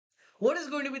What is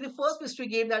going to be the first mystery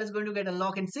game that is going to get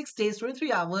unlocked in 6 days,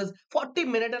 23 hours, 40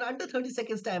 minutes, and under 30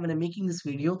 seconds time when I'm making this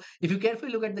video? If you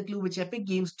carefully look at the clue which Epic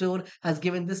Games Store has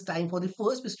given this time for the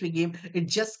first mystery game, it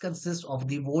just consists of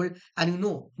the world. And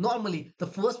normally the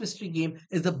first mystery game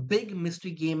is the big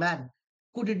mystery game, and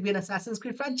could it be an Assassin's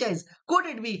Creed franchise? Could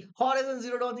it be Horizon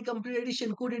Zero Dawn, the complete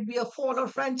edition? Could it be a Fallout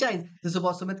franchise? This is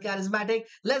about Sumit Charismatic.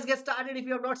 Let's get started. If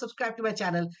you have not subscribed to my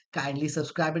channel, kindly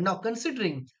subscribe. And now,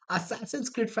 considering Assassin's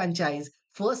Creed franchise,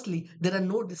 firstly, there are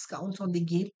no discounts on the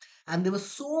game, and there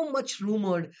was so much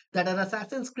rumored that an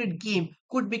Assassin's Creed game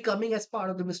could be coming as part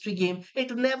of the mystery game.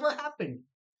 It never happened.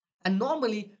 And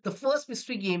normally, the first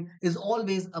mystery game is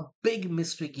always a big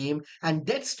mystery game, and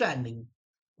Death Stranding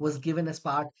was given as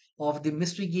part of the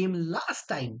mystery game last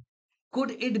time.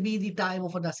 Could it be the time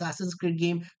of an Assassin's Creed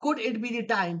game? Could it be the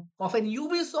time of an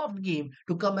Ubisoft game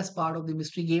to come as part of the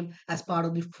mystery game, as part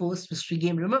of the first mystery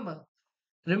game?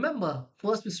 Remember,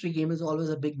 first mystery game is always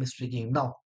a big mystery game.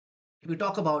 Now, if we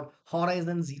talk about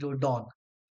Horizon Zero Dawn,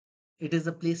 it is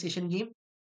a PlayStation game.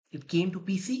 It came to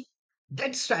PC.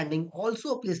 Dead Stranding,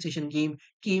 also a PlayStation game,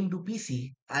 came to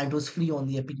PC and it was free on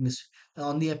the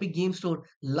on the Epic Game Store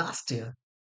last year.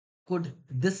 Could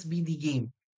this be the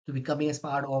game to be coming as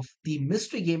part of the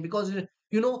mystery game? Because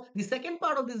the second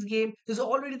part of this game is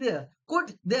already there.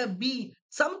 Could there be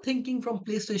some thinking from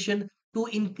PlayStation to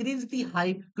increase the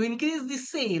hype, to increase the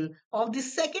sale of the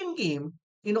second game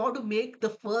in order to make the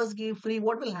first game free?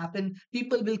 What will happen?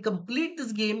 People will complete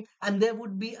this game and there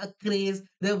would be a craze.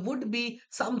 There would be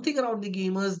something around the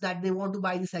gamers that they want to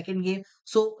buy the second game.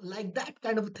 So, like that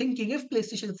kind of thinking, if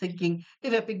PlayStation is thinking,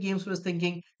 if Epic Games was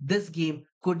thinking, this game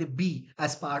could be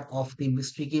as part of the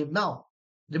mystery game. Now,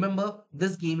 remember,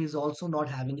 this game is also not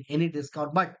having any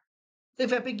discount. But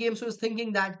if Epic Games was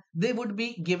thinking that they would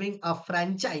be giving a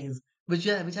franchise which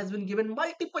has been given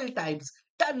multiple times,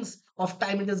 tons of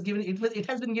time it has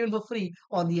been given for free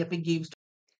on the Epic Games.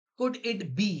 Could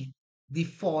it be the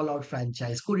Fallout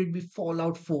franchise? Could it be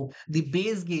Fallout 4, the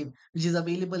base game, which is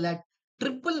available at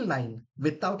 999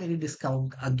 without any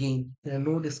discount? Again, there are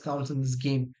no discounts in this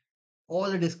game. All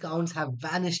the discounts have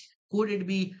vanished. Could it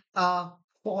be a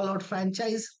Fallout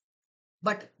franchise?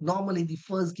 But normally, the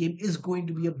first game is going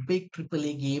to be a big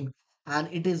AAA game, and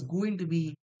it is going to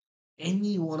be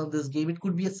any one of this game. It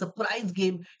could be a surprise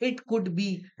game. It could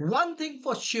be one thing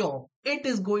for sure. It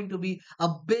is going to be a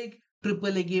big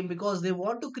AAA game because they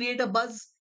want to create a buzz,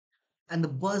 and the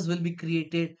buzz will be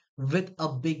created with a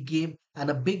big game, and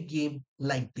a big game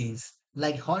like this,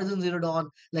 like Horizon Zero Dawn,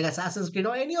 like Assassin's Creed,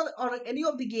 or any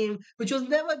of the game which was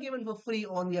never given for free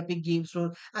on the Epic Game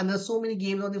Store. And there's so many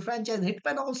games on the franchise.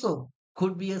 Hitman also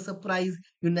could be a surprise.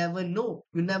 You never know.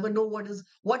 You never know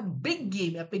what big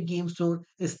game Epic Game Store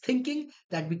is thinking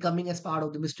that becoming as part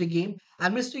of the mystery game.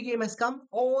 And mystery game has come.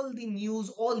 All the news,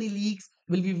 all the leaks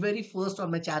will be very first on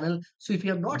my channel. So if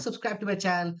you have not subscribed to my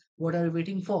channel, what are you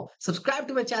waiting for? Subscribe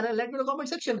to my channel. Let me know in the comment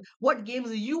section what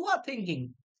games you are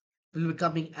thinking will be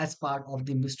coming as part of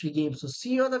the mystery game. So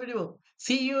see you on the video.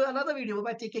 See you in another video.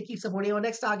 Bye. Take care. Keep supporting. Our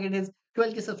next target is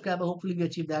 12K subscriber. Hopefully we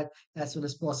achieve that as soon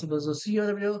as possible. So see you on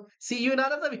the video. See you in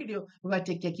another video. Bye.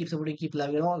 Take care. Keep supporting. Keep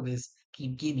loving, and always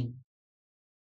keep gaming.